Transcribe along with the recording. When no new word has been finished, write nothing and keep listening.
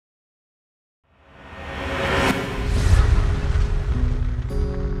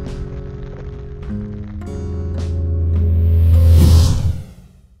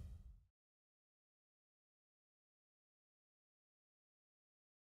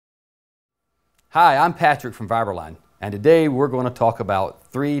Hi, I'm Patrick from Validity, and today we're going to talk about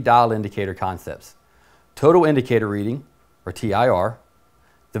three dial indicator concepts: total indicator reading, or TIR,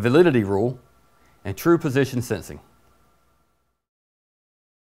 the validity rule, and true position sensing.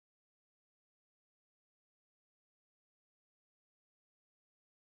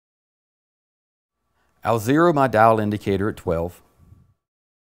 I'll zero my dial indicator at 12,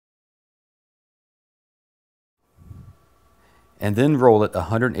 and then roll it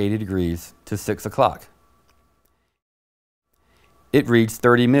 180 degrees to 6 o'clock. It reads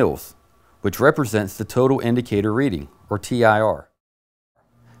 30 mils, which represents the total indicator reading, or TIR.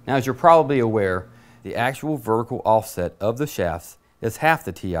 Now, as you're probably aware, the actual vertical offset of the shafts is half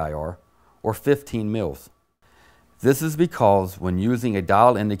the TIR, or 15 mils. This is because when using a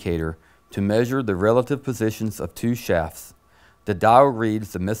dial indicator to measure the relative positions of two shafts, the dial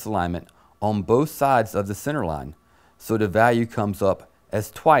reads the misalignment on both sides of the center line, so the value comes up as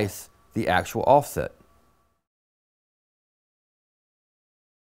twice the actual offset.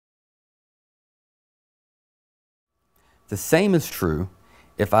 The same is true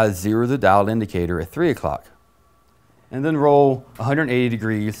if I zero the dial indicator at 3 o'clock and then roll 180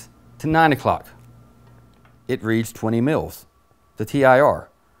 degrees to 9 o'clock. It reads 20 mils, the TIR,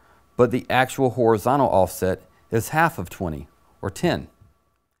 but the actual horizontal offset is half of 20, or 10.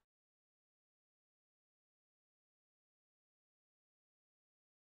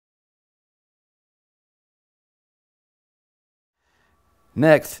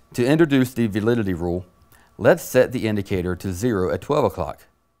 Next, to introduce the validity rule, let's set the indicator to 0 at 12 o'clock.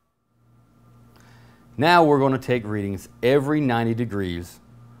 Now we're going to take readings every 90 degrees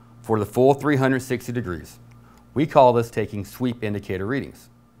for the full 360 degrees. We call this taking sweep indicator readings.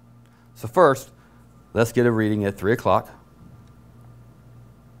 So first, let's get a reading at 3 o'clock.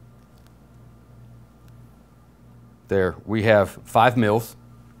 There, we have 5 mils.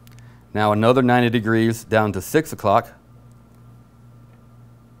 Now another 90 degrees down to 6 o'clock.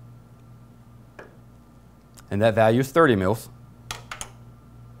 And that value is 30 mils.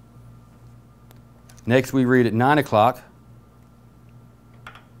 Next, we read at 9 o'clock,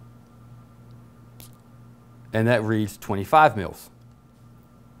 and that reads 25 mils.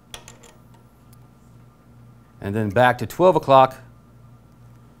 And then back to 12 o'clock,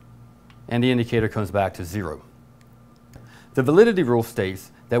 and the indicator comes back to 0. The validity rule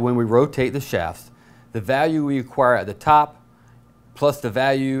states that when we rotate the shafts, the value we acquire at the top plus the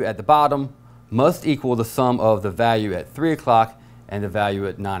value at the bottom must equal the sum of the value at 3 o'clock and the value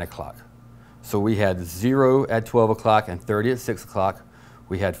at 9 o'clock. So we had 0 at 12 o'clock and 30 at 6 o'clock.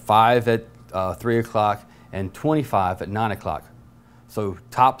 We had 5 at 3 o'clock and 25 at 9 o'clock. So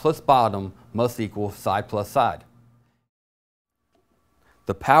top plus bottom must equal side plus side.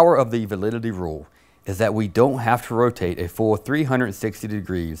 The power of the validity rule is that we don't have to rotate a full 360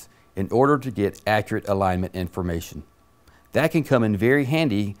 degrees in order to get accurate alignment information. That can come in very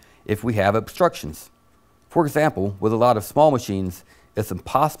handy if we have obstructions. For example, with a lot of small machines, it's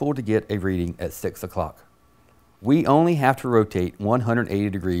impossible to get a reading at 6 o'clock. We only have to rotate 180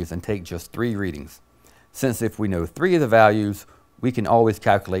 degrees and take just 3 readings, since if we know 3 of the values, we can always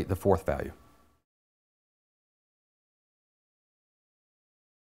calculate the 4th value.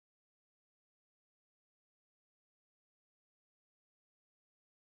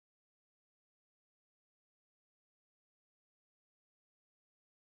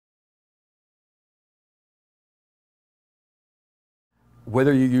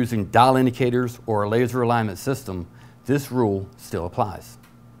 Whether you're using dial indicators or a laser alignment system, this rule still applies.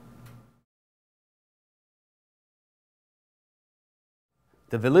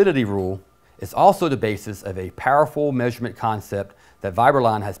 The validity rule is also the basis of a powerful measurement concept that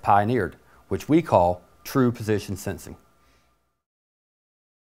Validity has pioneered, which we call true position sensing.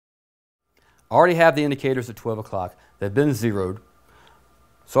 I already have the indicators at 12 o'clock. They've been zeroed.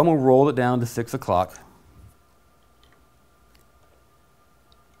 So I'm going to roll it down to 6 o'clock.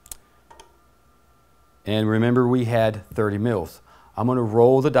 And remember, we had 30 mils. I'm going to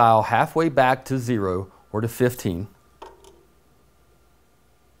roll the dial halfway back to 0 or to 15.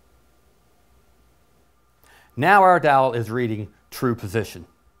 Now our dial is reading true position.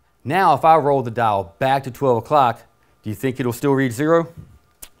 Now if I roll the dial back to 12 o'clock, do you think it'll still read 0?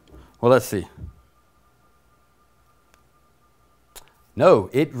 Well, let's see. No,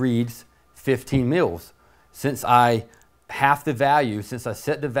 it reads 15 mils. Since I half the value, since I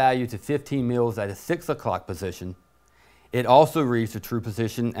set the value to 15 mils at a 6 o'clock position, it also reads the true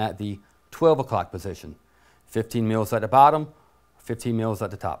position at the 12 o'clock position. 15 mils at the bottom, 15 mils at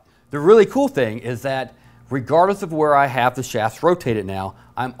the top. The really cool thing is that regardless of where I have the shafts rotated now,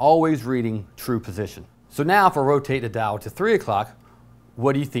 I'm always reading true position. So now if I rotate the dial to 3 o'clock,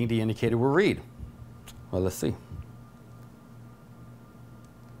 what do you think the indicator will read? Well, let's see.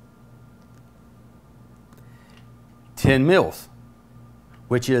 $10 mils,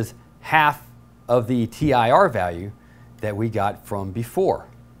 which is half of the TIR value that we got from before.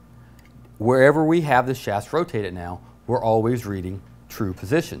 Wherever we have the shafts rotated now, we're always reading true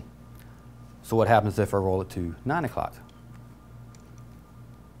position. So what happens if I roll it to 9 o'clock?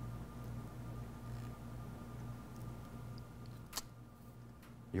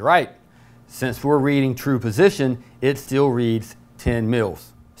 You're right. Since we're reading true position, it still reads 10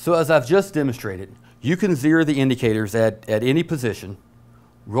 mils. So as I've just demonstrated, you can zero the indicators at any position,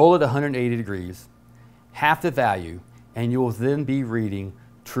 roll it 180 degrees, half the value, and you'll then be reading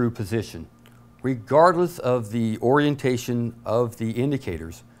true position. Regardless of the orientation of the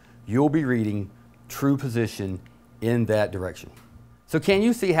indicators, you'll be reading true position in that direction. So can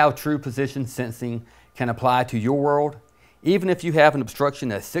you see how true position sensing can apply to your world? Even if you have an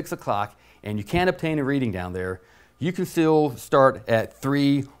obstruction at 6 o'clock and you can't obtain a reading down there, you can still start at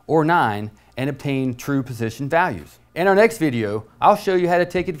 3 or 9 and obtain true position values. In our next video, I'll show you how to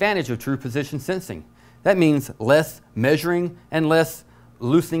take advantage of true position sensing. That means less measuring and less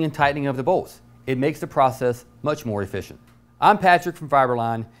loosening and tightening of the bolts. It makes the process much more efficient. I'm Patrick from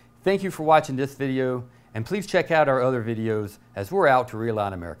Fiberline. Thank you for watching this video, and please check out our other videos as we're out to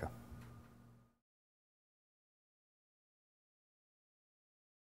realign America.